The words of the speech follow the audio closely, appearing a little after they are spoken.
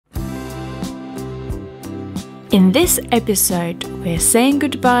In this episode, we're saying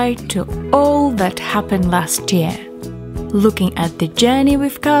goodbye to all that happened last year, looking at the journey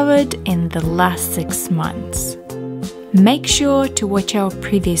we've covered in the last 6 months. Make sure to watch our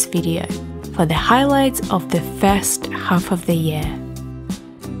previous video for the highlights of the first half of the year.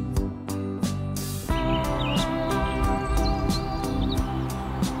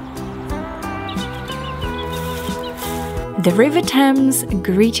 The River Thames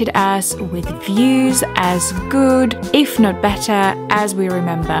greeted us with views as good, if not better, as we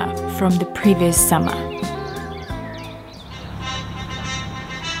remember from the previous summer.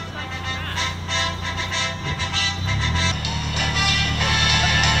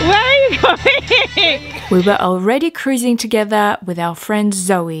 Where are you going? We were already cruising together with our friend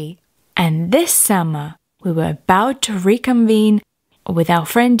Zoe, and this summer we were about to reconvene with our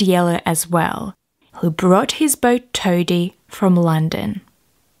friend Yellow as well, who brought his boat Toadie from London.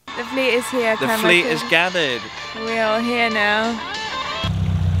 The fleet is here. The fleet is gathered. We're all here now.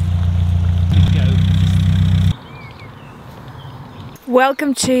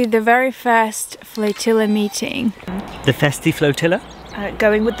 Welcome to the very first flotilla meeting. The Festy Flotilla,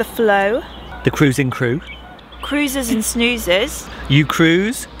 Going with the flow. the cruising crew. Cruisers and snoozers. You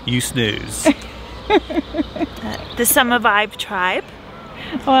cruise, you snooze. The Summer Vibe Tribe.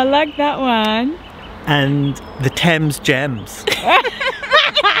 Oh, I like that one. And the Thames Gems.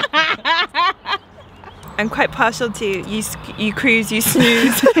 I'm quite partial to you cruise, you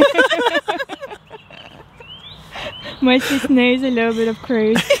snooze. Mostly snooze, a little bit of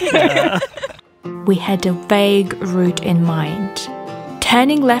cruise. We had a vague route in mind.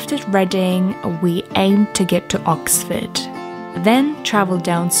 Turning left at Reading, we aimed to get to Oxford, then travel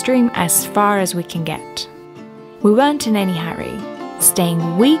downstream as far as we can get. We weren't in any hurry,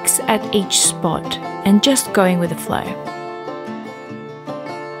 staying weeks at each spot and just going with the flow.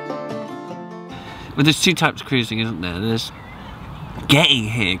 Well, there's two types of cruising, isn't there? There's getting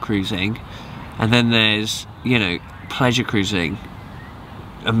here cruising, and then there's, you know, pleasure cruising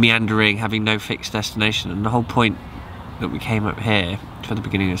and meandering, having no fixed destination. And the whole point that we came up here for the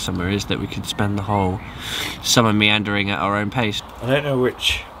beginning of summer is that we could spend the whole summer meandering at our own pace. I don't know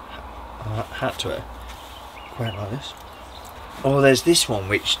which hat to wear. Quite like this. Oh, there's this one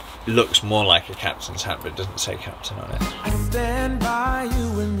which looks more like a captain's hat, but it doesn't say captain on it. I stand by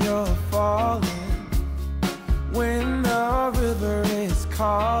you when you're falling, when the river is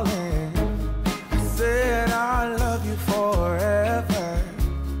calling. I said I love you forever.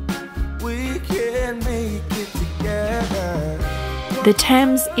 We can make it together. The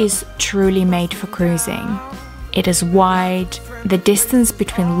Thames is truly made for cruising. It is wide, the distance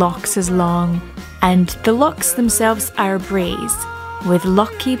between locks is long, and the locks themselves are a breeze, with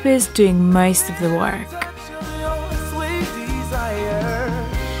lock keepers doing most of the work.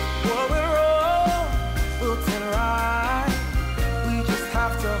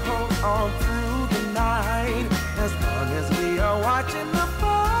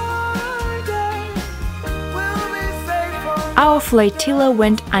 Our flotilla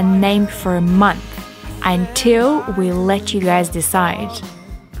went unnamed for a month, until we let you guys decide.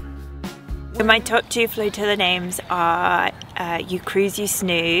 My top 2 flotilla names are You Cruise, You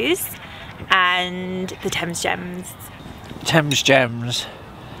Snooze and the Thames Gems. Thames Gems.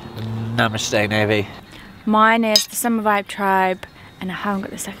 Namaste Navy. Mine is the Summer Vibe Tribe, and I haven't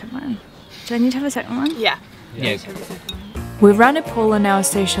got the second one. Do I need to have a second one? Yeah. Yeah. We ran a poll on our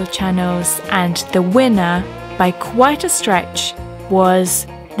social channels, and the winner, by quite a stretch, was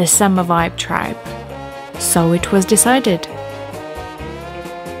the Summer Vibe Tribe. So it was decided.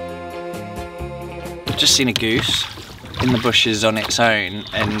 I've just seen a goose in the bushes on its own,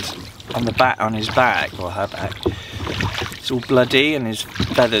 and on his back, or her back, it's all bloody and his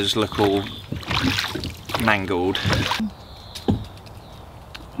feathers look all mangled.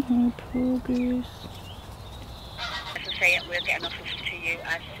 Oh, poor goose. We'll get an officer to you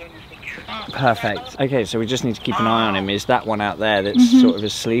as soon as we can. Perfect. Okay, so we just need to keep an eye on him. Is that one out there that's sort of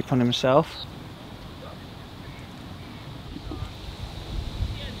asleep on himself?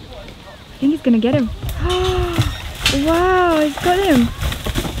 I think he's gonna get him. Wow, he's got him.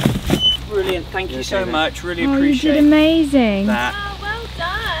 Brilliant, thank you so much. Really Oh, you appreciate did amazing. that. Oh, well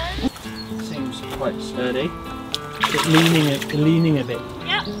done. Seems quite sturdy. It's leaning a bit.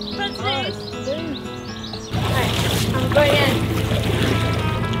 Yep, front loose. I'm going in.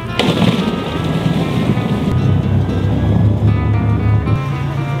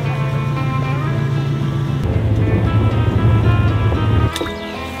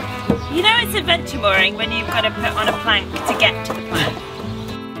 You know it's adventure mooring when you've got to put on a plank to get to the plank.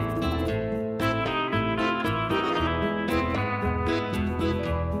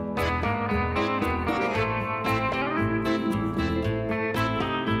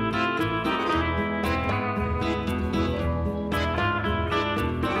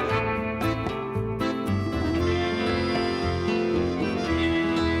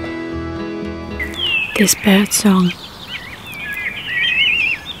 this bird song.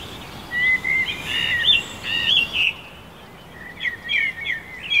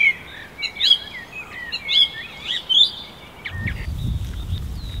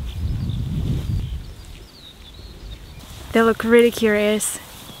 They look really curious.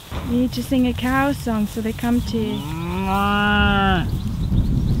 You need to sing a cow song so they come to you. Yeah.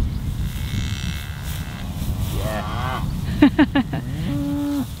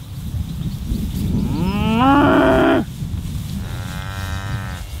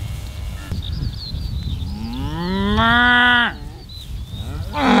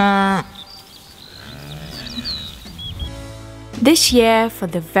 This year, for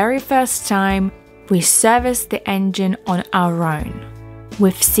the very first time, we serviced the engine on our own.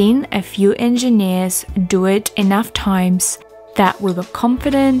 We've seen a few engineers do it enough times that we were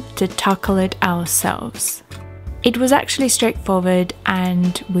confident to tackle it ourselves. It was actually straightforward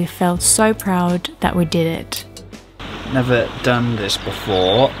and we felt so proud that we did it. Never done this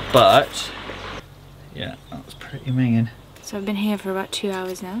before, but yeah, that was pretty minging. So I've been here for about 2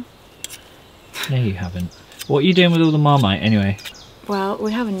 hours now. No, you haven't. What are you doing with all the Marmite anyway? Well,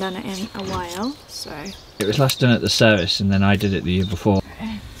 we haven't done it in a while, so... It was last done at the service and then I did it the year before.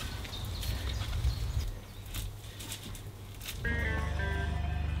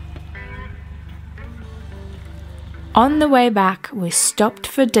 On the way back, we stopped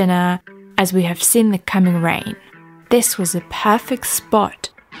for dinner as we have seen the coming rain. This was a perfect spot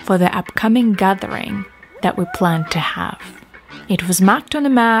for the upcoming gathering that we planned to have. It was marked on a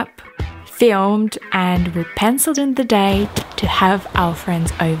map, filmed, and we penciled in the date to have our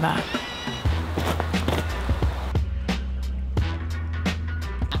friends over.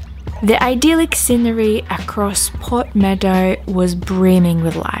 The idyllic scenery across Port Meadow was brimming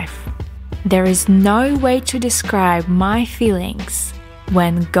with life. There is no way to describe my feelings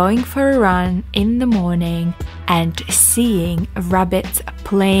when going for a run in the morning and seeing rabbits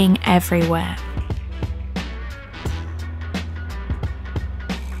playing everywhere.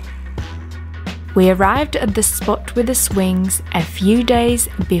 We arrived at the spot with the swings a few days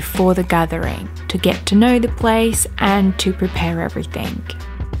before the gathering to get to know the place and to prepare everything.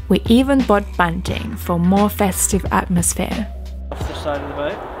 We even bought bunting for more festive atmosphere. Off the side of the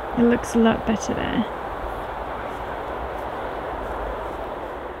boat. It looks a lot better there.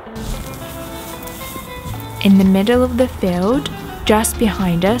 In the middle of the field, just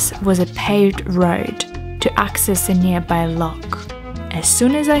behind us, was a paved road to access a nearby lock. As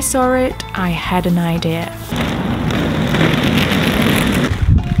soon as I saw it, I had an idea.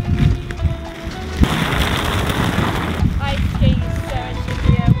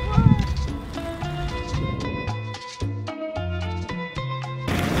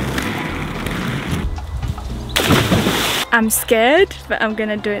 I'm scared, but I'm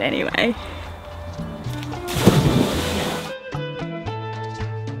gonna do it anyway.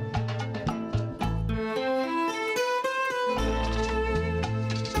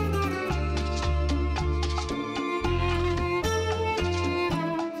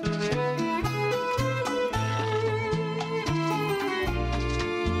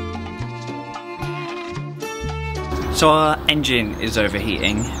 So our engine is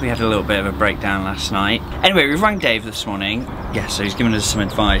overheating. We had a little bit of a breakdown last night. Anyway, we've rang Dave this morning. Yeah, so he's given us some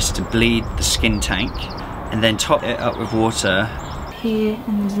advice to bleed the skin tank and then top it up with water. Here,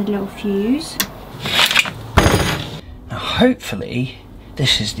 and there's a little fuse. Now hopefully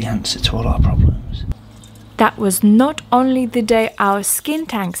this is the answer to all our problems. That was not only the day our skin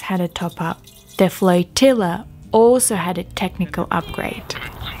tanks had a top up, the flotilla also had a technical upgrade.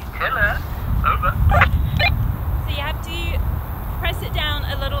 Flotilla? Over. So you have to press it down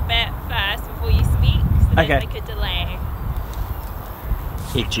a little bit first before you speak, so there's like a delay.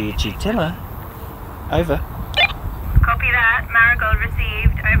 Itchy itchy tiller. Over. Copy that. Marigold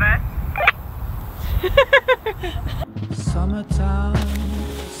received. Over. Summertime,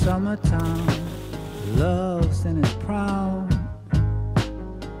 summertime, love's in its prime.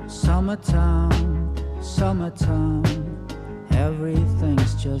 Summertime, summertime,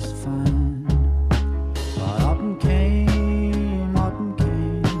 everything's just fine. But autumn came,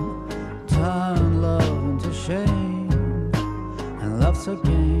 turned love into shame. And love's a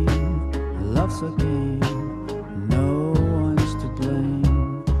game, no one's to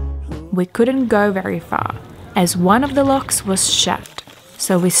blame. We couldn't go very far, as one of the locks was shut,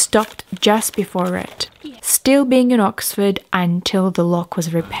 so we stopped just before it, still being in Oxford until the lock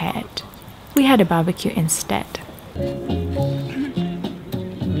was repaired. We had a barbecue instead.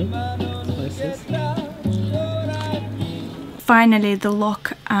 Finally, the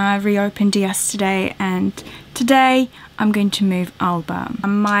lock reopened yesterday, and Today I'm going to move Alba.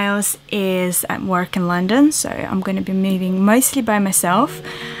 Miles is at work in London, so I'm going to be moving mostly by myself.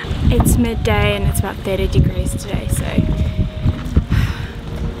 It's midday and it's about 30 degrees today, so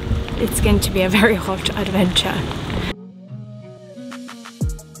it's going to be a very hot adventure.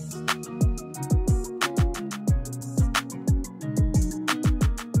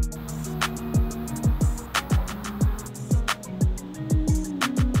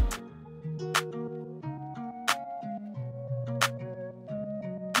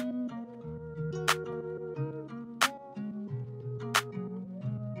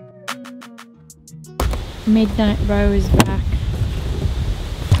 Midnight Row is back.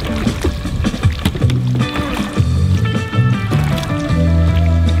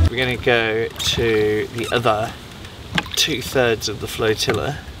 We're going to go to the other 2/3 of the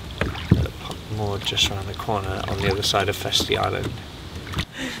flotilla that are more just around the corner on the other side of Festi Island.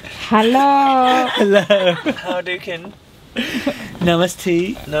 Hello! Hello! How Dukin?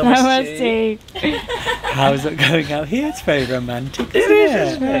 Namaste. Namaste. How's it going out here? It's very romantic, isn't it?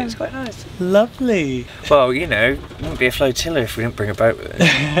 Isn't it? It's quite nice. Lovely. Well, you know, it wouldn't be a flotilla if we didn't bring a boat with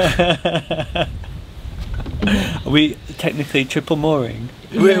us. Are we technically triple mooring?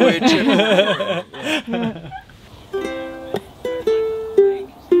 We're triple mooring.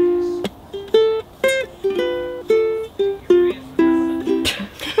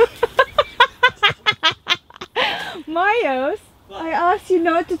 Miles, I asked you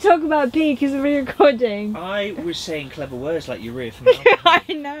not to talk about pee because we're recording. I was saying clever words like urea from Alba.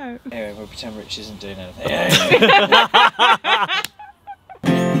 I know. Anyway, we'll pretend Rich isn't doing anything.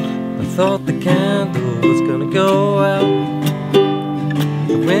 I thought the candle was gonna go out.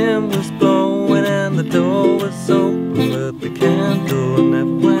 The wind was blowing and the door was open, but the candle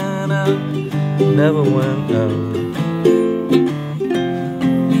never went out, never went out.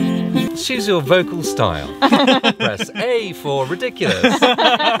 Choose your vocal style. Press A for ridiculous.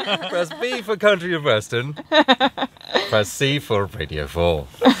 Press B for country and western. Press C for Radio 4.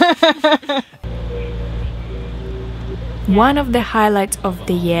 One of the highlights of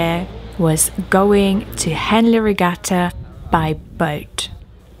the year was going to Henley Regatta by boat.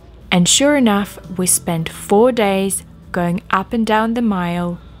 And sure enough, we spent 4 days going up and down the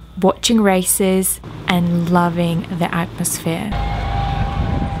mile, watching races and loving the atmosphere.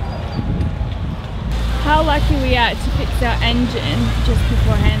 How lucky we are to fix our engine just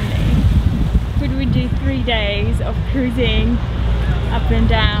before Henley. Could we do 3 days of cruising up and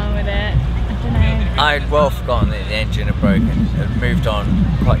down with it? I don't know. I'd well forgotten that the engine had broken and moved on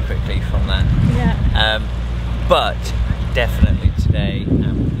quite quickly from that. Yeah. But definitely today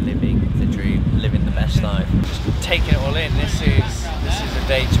I'm living the dream, living the best life. Just taking it all in. This is a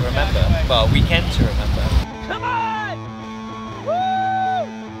day to remember. Well, a weekend to remember. Come on! Woo!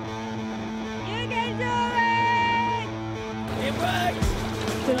 You can do it! It works!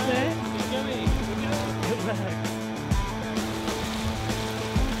 Does it? Good luck.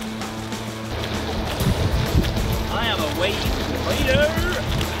 I am a wave raider!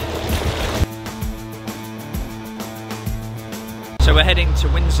 So we're heading to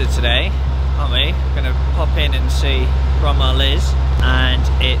Windsor today, aren't we? We're going to pop in and see Grandma Liz, and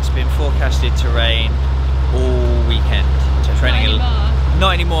it's been forecasted to rain all weekend. So it's raining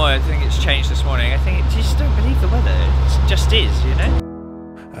not anymore. I think it's changed this morning. I think it just don't believe the weather. It just is, you know?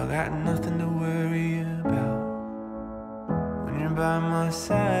 I got nothing to worry about when you're by my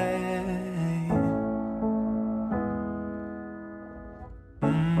side.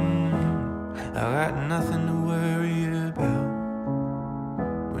 I got nothing to worry about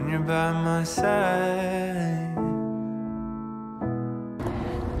when you're by my side.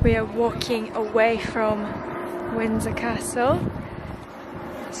 We are walking away from Windsor Castle.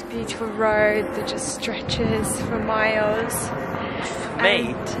 This beautiful road that just stretches for miles.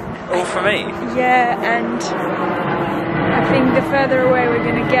 Me? All for me? Yeah, and I think the further away we're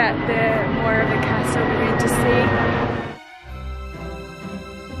going to get, the more of the castle we're going to see.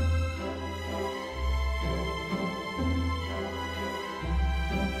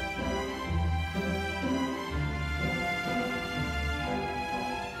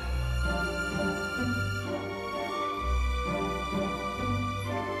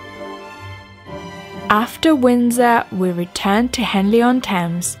 After Windsor, we returned to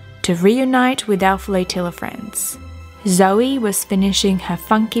Henley-on-Thames to reunite with our flotilla friends. Zoe was finishing her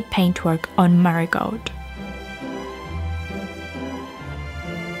funky paintwork on Marigold.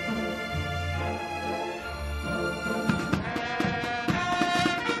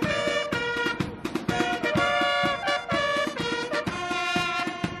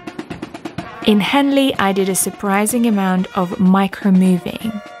 In Henley, I did a surprising amount of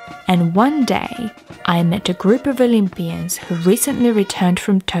micro-moving, and one day I met a group of Olympians who recently returned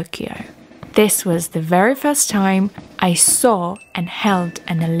from Tokyo. This was the very first time I saw and held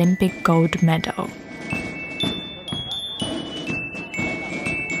an Olympic gold medal.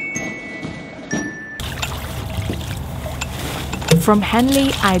 From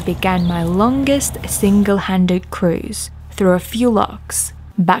Henley, I began my longest single-handed cruise through a few locks,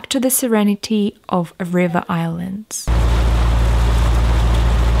 back to the serenity of River Islands.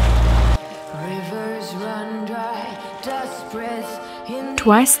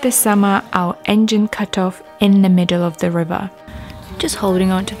 Twice this summer, our engine cut off in the middle of the river, just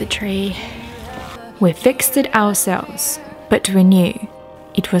holding onto the tree. We fixed it ourselves, but we knew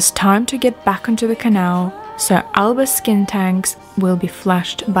it was time to get back onto the canal, so Alba's skin tanks will be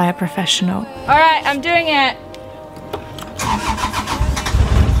flushed by a professional. Alright, I'm doing it!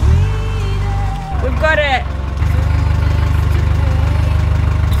 We've got it!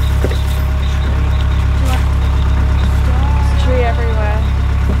 Tree everywhere.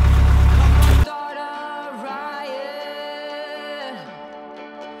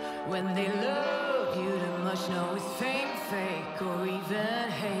 When they look, you don't much know it's fame, fake, or even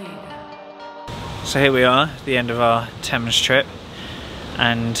hate. So here we are, the end of our Thames trip,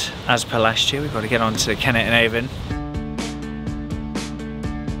 and as per last year, we've got to get on to Kennet and Avon.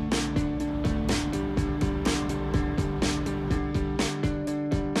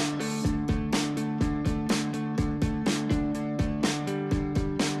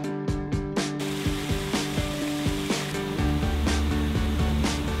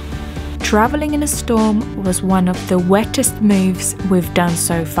 Traveling in a storm was one of the wettest moves we've done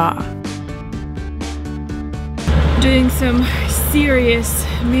so far. Doing some serious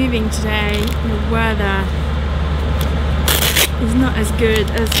moving today. The weather is not as good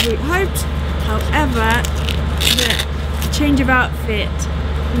as we hoped. However, the change of outfit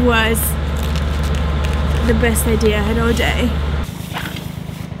was the best idea I had all day.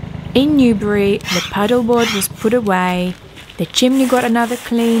 In Newbury, the paddleboard was put away, the chimney got another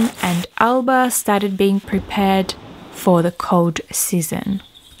clean, and Alba started being prepared for the cold season.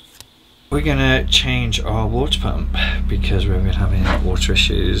 We're gonna change our water pump because we've been having water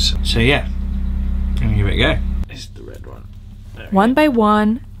issues. So yeah, I'm gonna give it a go. This is the red one. One by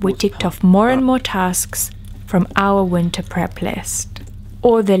one, we ticked off more and more tasks from our winter prep list,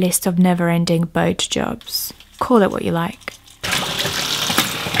 or the list of never-ending boat jobs. Call it what you like.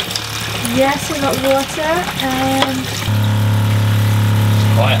 Yes, we got water and...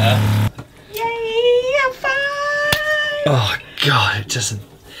 Quieter. Yay, I'm fine! Oh god, it doesn't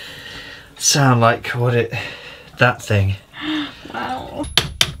sound like that thing. Wow.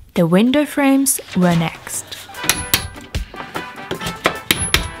 The window frames were next.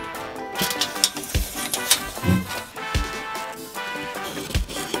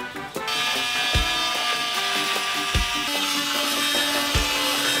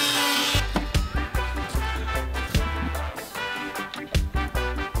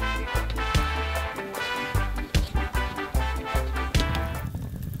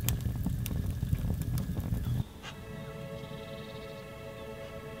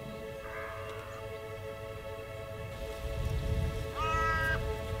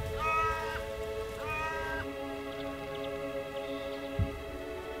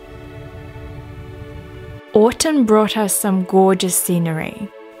 Autumn brought us some gorgeous scenery,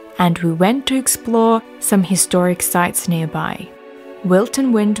 and we went to explore some historic sites nearby,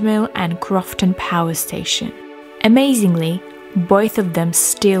 Wilton Windmill and Crofton Power Station. Amazingly, both of them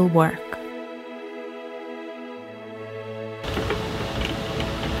still work.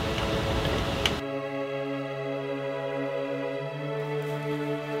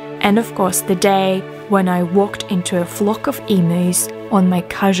 And of course, the day when I walked into a flock of emus on my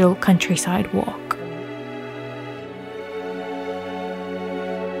casual countryside walk.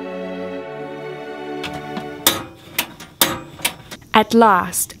 At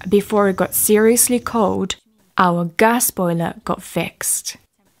last, before it got seriously cold, our gas boiler got fixed.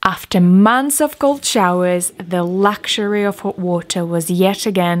 After months of cold showers, the luxury of hot water was yet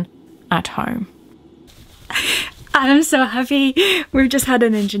again at home. I'm so happy. We've just had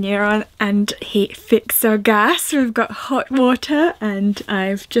an engineer on and he fixed our gas. We've got hot water and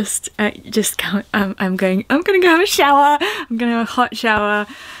I've I'm gonna go have a shower. I'm gonna have a hot shower.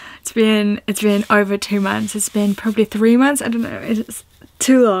 It's been over 2 months. It's been probably 3 months. I don't know. It's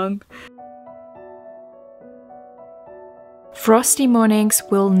too long. Frosty mornings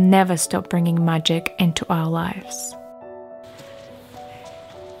will never stop bringing magic into our lives.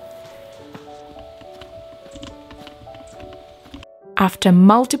 After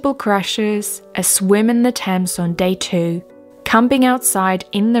multiple crashes, a swim in the Thames on day 2, Camping outside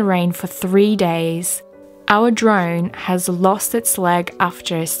in the rain for 3 days, our drone has lost its leg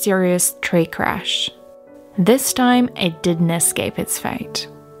after a serious tree crash. This time, it didn't escape its fate.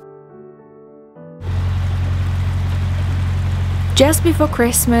 Just before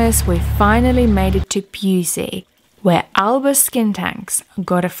Christmas, we finally made it to Pusey, where Alba's skin tanks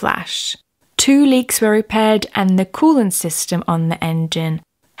got a flash. 2 leaks were repaired and the coolant system on the engine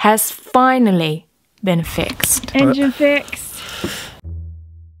has finally been fixed. Engine fixed.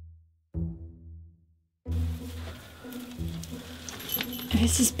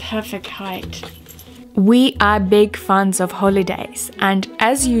 This is perfect height. We are big fans of holidays, and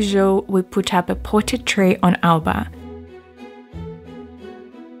as usual, we put up a potted tree on Alba.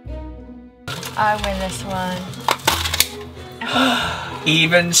 I win this one.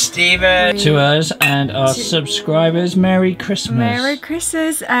 Even Steven! To us and our subscribers, Merry Christmas. Merry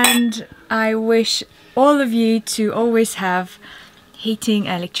Christmas, and I wish all of you to always have heating,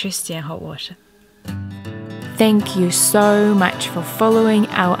 electricity and hot water. Thank you so much for following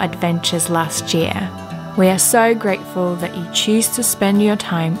our adventures last year. We are so grateful that you choose to spend your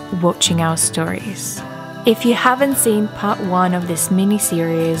time watching our stories. If you haven't seen part 1 of this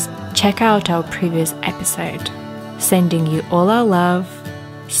mini-series, check out our previous episode. Sending you all our love.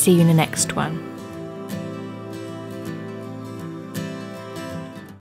 See you in the next one.